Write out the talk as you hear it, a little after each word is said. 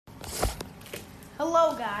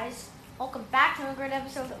Hello guys, welcome back to a great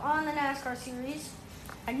episode on the NASCAR series.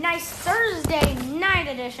 A nice Thursday night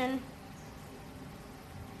edition.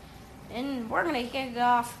 And we're going to kick it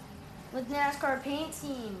off with NASCAR paint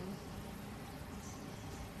scheme.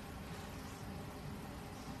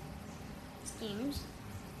 Schemes.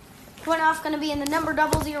 Going off going to be in the number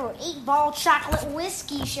 008 Ball Chocolate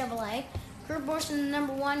Whiskey Chevrolet. Kurt Busch in the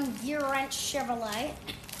number 1 Gear Wrench Chevrolet.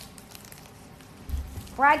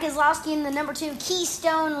 Brad Keselowski in the number 2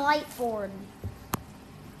 Keystone Light Ford.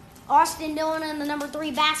 Austin Dillon in the number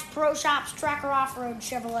 3 Bass Pro Shops Tracker Off-Road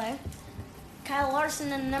Chevrolet. Kyle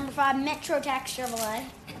Larson in the number 5 Metrotech Chevrolet.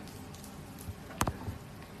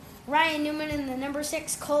 Ryan Newman in the number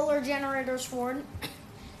 6 Kohler Generators Ford.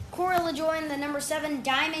 Corey LaJoie in the number 7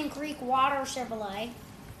 Diamond Creek Water Chevrolet.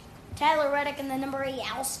 Tyler Reddick in the number 8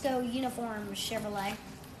 Alsco Uniforms Chevrolet.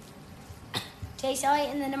 Chase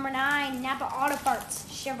Elliott in the number 9 Napa Auto Parts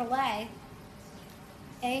Chevrolet.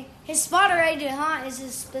 Okay. His spotter Eddie D'Hondt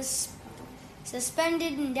is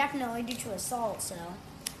suspended indefinitely due to assault. So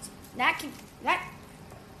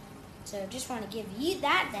So just want to give you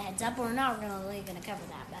that the heads up. We're not really going to cover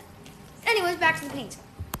that, but anyways, back to the paints.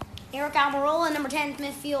 Eric Almirola, number 10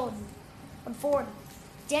 Smithfield Ford.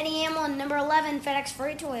 Denny Hamlin, number 11 FedEx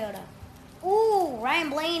Freight Toyota. Ooh, Ryan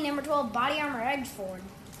Blaney, number 12 Body Armor Edge Ford.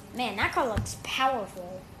 Man, that car looks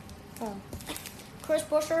powerful. Oh. Chris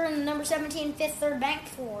Buescher in the number 17 Fifth Third Bank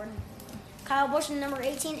Ford. Kyle Busch in the number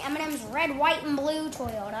 18 M&M's Red, White, and Blue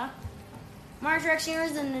Toyota. Mark Truex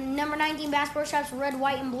Jr. in the number 19 Bass Pro Shops Red,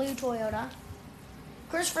 White, and Blue Toyota.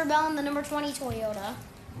 Christopher Bell in the number 20 Toyota.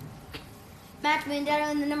 Matt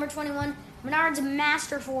Vendetta in the number 21 Menards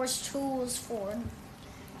Master Force Tools Ford.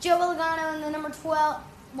 Joe Logano in the number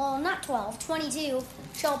 22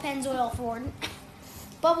 Shell Pennzoil Ford.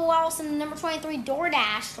 Bubba Wallace in the number 23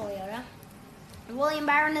 DoorDash Toyota. William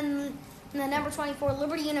Byron in the number 24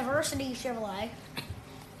 Liberty University Chevrolet.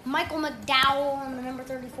 Michael McDowell in the number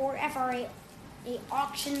 34 FRA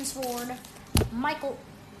Auctions Ford. Michael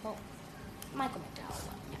McDowell.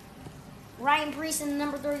 Yeah. Ryan Preece in the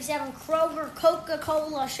number 37 Kroger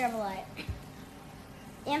Coca-Cola Chevrolet.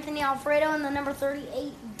 Anthony Alfredo in the number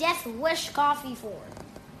 38 Death Wish Coffee Ford.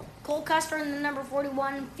 Cole Custer in the number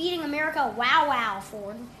 41 Feeding America Wow Wow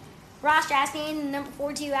Ford. Ross Chastain in the number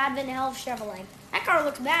 42 Advent Health Chevrolet. That car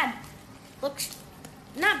looks bad. Looks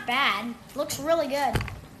not bad. Looks really good.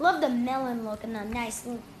 Love the melon look and the nice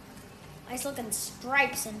looking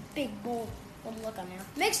stripes and big bold look on there.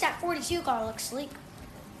 Makes that 42 car look sleek.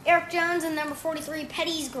 Eric Jones in the number 43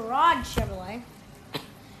 Petty's Garage Chevrolet.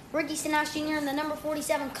 Ricky Stenhouse Jr. in the number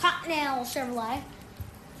 47 Cottonelle Chevrolet.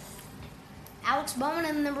 Alex Bowman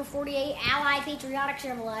in the number 48 Ally Patriotic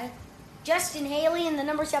Chevrolet. Justin Haley in the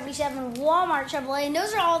number 77 Walmart Chevrolet. And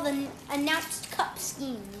those are all the announced Cup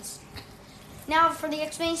schemes. Now for the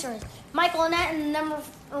Xfinity Series. Michael Annett in the number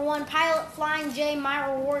 1 Pilot Flying J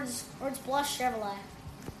Myra Ward's Blush Chevrolet.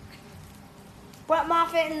 Brett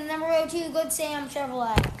Moffitt in the number 02 Good Sam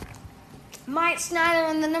Chevrolet. Mike Snyder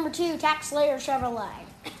in the number 2 Tax Slayer Chevrolet.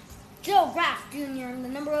 Joe Graff Jr. in the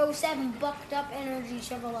number 07 Bucked Up Energy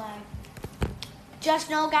Chevrolet.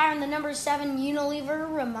 Justin Allgaier in the number 7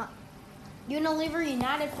 Unilever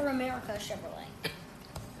United for America Chevrolet.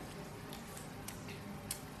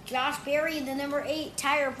 Josh Berry in the number 8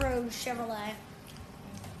 Tire Pros Chevrolet.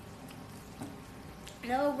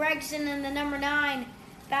 Noah Gregson in the number 9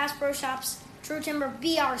 Bass Pro Shops True Timber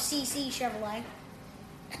BRCC Chevrolet.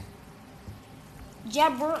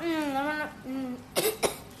 Jeb Burton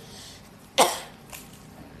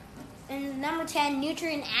in the number 10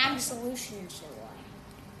 Nutrient Ag Solutions Chevrolet.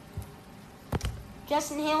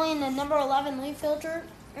 Justin Haley in the number 11 Leaf Filter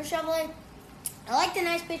Chevrolet. I like the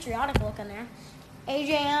nice patriotic look in there.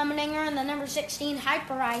 AJ Allmendinger in the number 16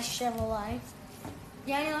 Hyperice Chevrolet.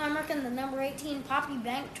 Daniel Hemrick in the number 18 Poppy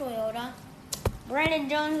Bank Toyota. Brandon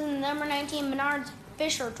Jones in the number 19 Menards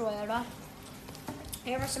Fisher Toyota.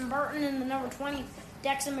 Harrison Burton in the number 20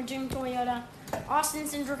 Dex Imaging Toyota. Austin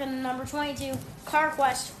Cindric in the number 22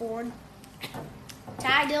 CarQuest Ford.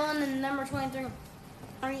 Ty Dillon in the number 23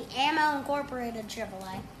 Ammo Incorporated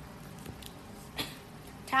Chevrolet.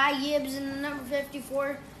 Ty Gibbs in the number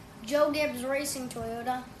 54 Joe Gibbs Racing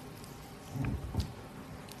Toyota.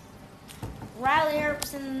 Riley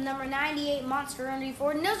Earps in the number 98 Monster Energy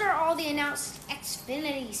Ford. And those are all the announced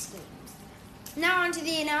Xfinity schemes. Now on to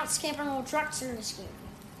the announced Camp and Roll Truck Series scheme.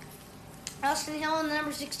 Austin Hill in the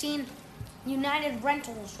number 16 United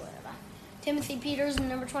Rentals Toyota. Timothy Peters in the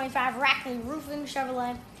number 25 Rackley Roofing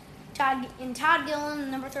Chevrolet. Todd Gillen in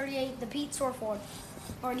the number 38 the Pete Sore Ford.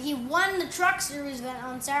 He won the Truck Series event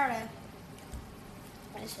on Saturday.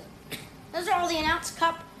 Those are all the announced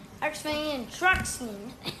Cup Xfinity and truck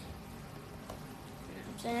scene.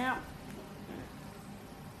 So now,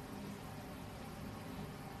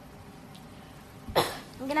 we're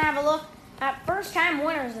going to have a look at first-time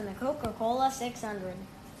winners in the Coca-Cola 600.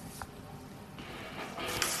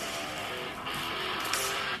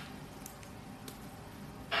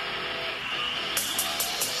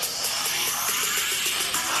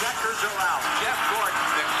 Checkers are out. Jeff Gordon,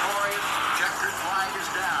 victorious. Checkered flag is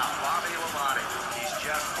down. Bobby Labonte. He's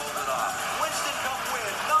just pulled it off. Winston Cup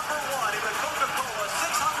win, number 1 in the Coca-Cola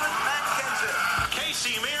 600. Matt Kenseth.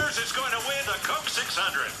 Casey Mears is going to win the Coke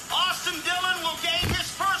 600. Austin Dillon will gain his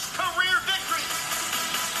first career victory.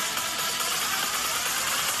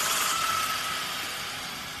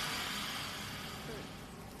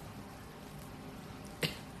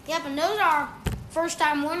 Yep, and those are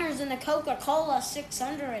first-time winners in the Coca-Cola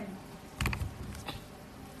 600.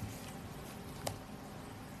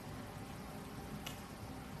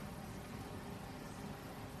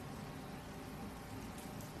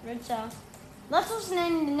 Good stuff. Let's listen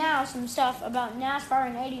in now some stuff about NASCAR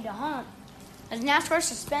and Eddie D'Hondt, as NASCAR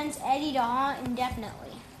suspends Eddie D'Hondt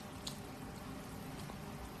indefinitely.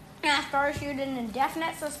 NASCAR issued an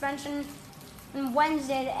indefinite suspension on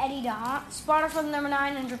Wednesday to Eddie D'Hondt, spotter for the number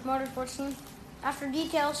 900 Motorsports team, after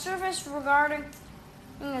details surfaced regarding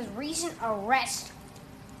his recent arrest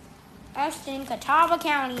in Catawba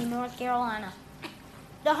County, North Carolina.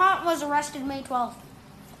 D'Hondt was arrested May 12th,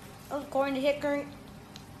 according to Hickory,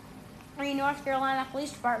 North Carolina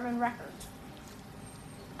Police Department records.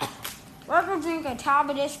 Records in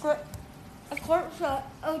Catawba District,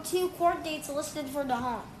 two court dates listed for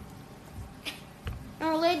D'Hondt, and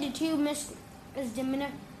related to two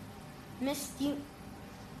misdemeanor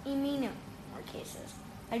cases.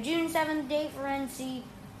 A June 7th date for NC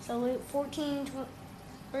Salute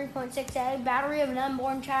 14.3.6A, battery of an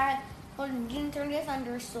unborn child, on June 30th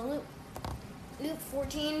under Salute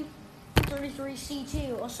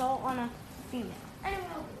 1433C2, assault on a female. Anyway,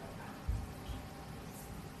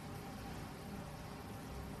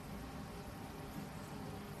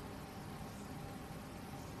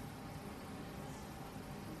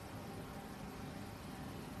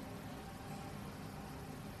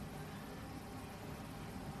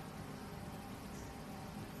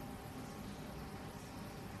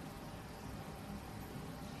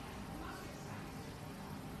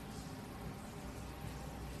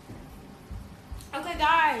 okay,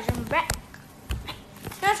 guys, I'm back.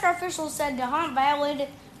 NASCAR officials said D'Hondt violated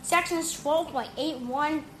sections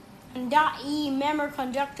 12.81 and .E member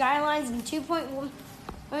conduct guidelines and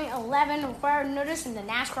 2.11 required notice in the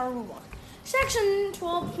NASCAR rulebook. Section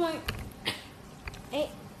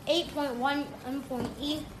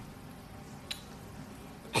 12.8.1.E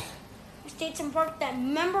states in part that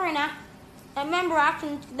member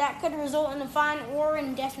actions that could result in a fine or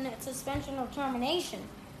indefinite suspension or termination,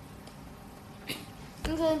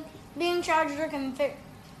 include being charged or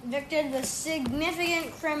convicted with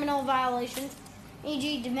significant criminal violations,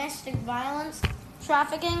 e.g. domestic violence,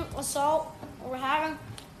 trafficking, assault, or having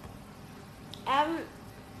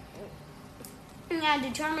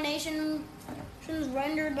determinations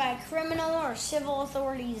rendered by criminal or civil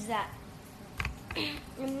authorities that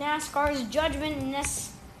in NASCAR's judgment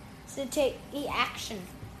necessitate action.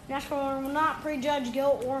 NASCAR will not prejudge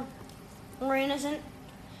guilt or innocence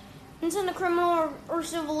in the criminal or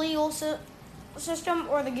civil legal system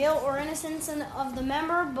or the guilt or innocence of the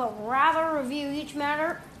member, but rather review each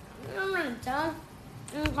matter in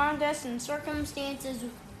context and circumstances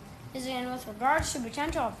and with regards to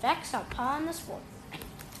potential effects upon the sport.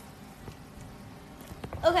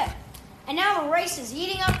 Okay, and now the race is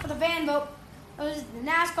heating up for the fan vote. It was the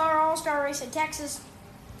NASCAR All-Star Race at Texas.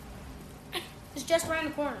 It's just around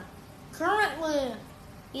the corner. Currently,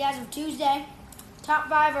 as of Tuesday, top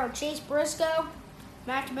 5 are Chase Briscoe,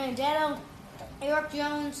 Matt Benedetto, Eric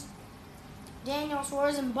Jones, Daniel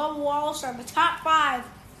Suarez, and Bubba Wallace are the top 5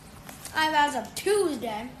 as of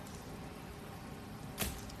Tuesday.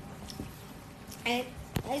 And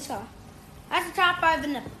that's the top 5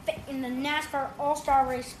 in the NASCAR All-Star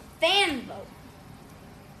Race fan vote.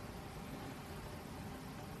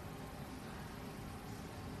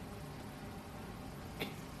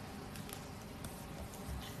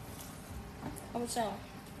 So,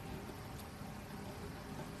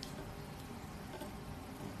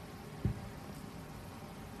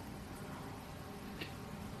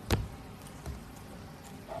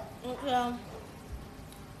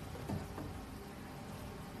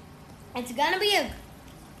 it's gonna be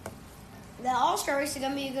the All-Star Race is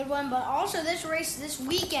gonna be a good one, but also this race this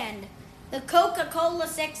weekend, the Coca-Cola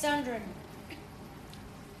 600.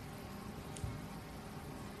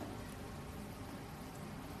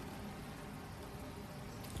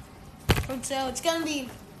 And so it's going to be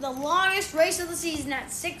the longest race of the season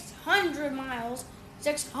at 600 miles.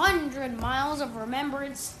 600 miles of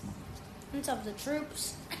remembrance of the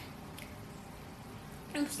troops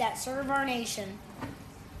that serve our nation.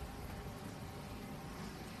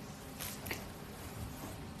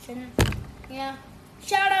 Yeah.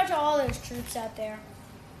 Shout out to all those troops out there.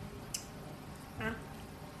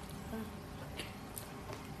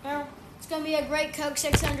 Well, it's going to be a great Coke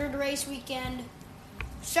 600 race weekend.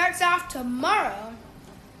 Starts off tomorrow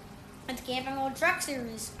at the Camping World Truck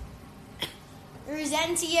Series. There's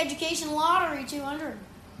NC Education Lottery 200,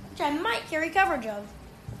 which I might carry coverage of.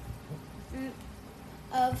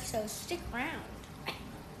 So stick around.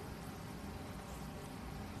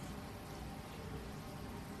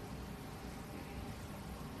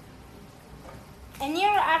 And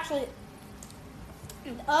here, actually,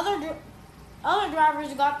 other drivers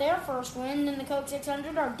who got their first win in the Coke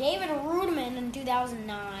 600 are David Rudeman in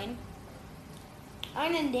 2009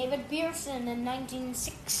 and David Pearson in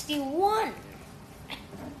 1961.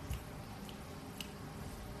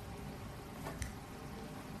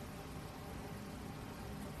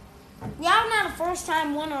 We haven't had a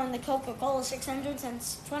first-time winner in the Coca-Cola 600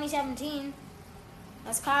 since 2017.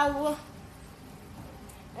 That's Kyle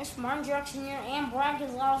Busch, Martin Truex Jr., and Brad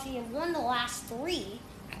Keselowski have won the last three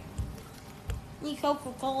the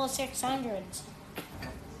Coca-Cola 600s.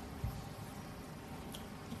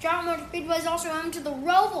 The Trout Motor Speedway is also home to the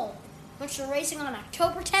Roval, which they're racing on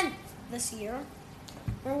October 10th this year,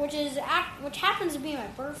 which happens to be my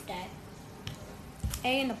birthday.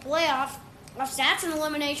 And in the playoff, that's an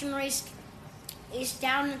elimination race is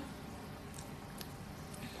down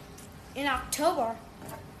in October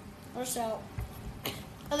or so.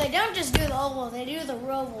 But they don't just do the oval, they do the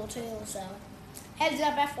Roval too, so heads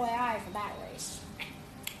up FYI for that race.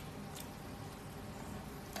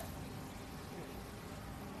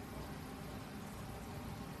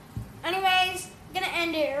 Anyways, gonna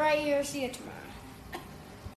end it right here. See you tomorrow.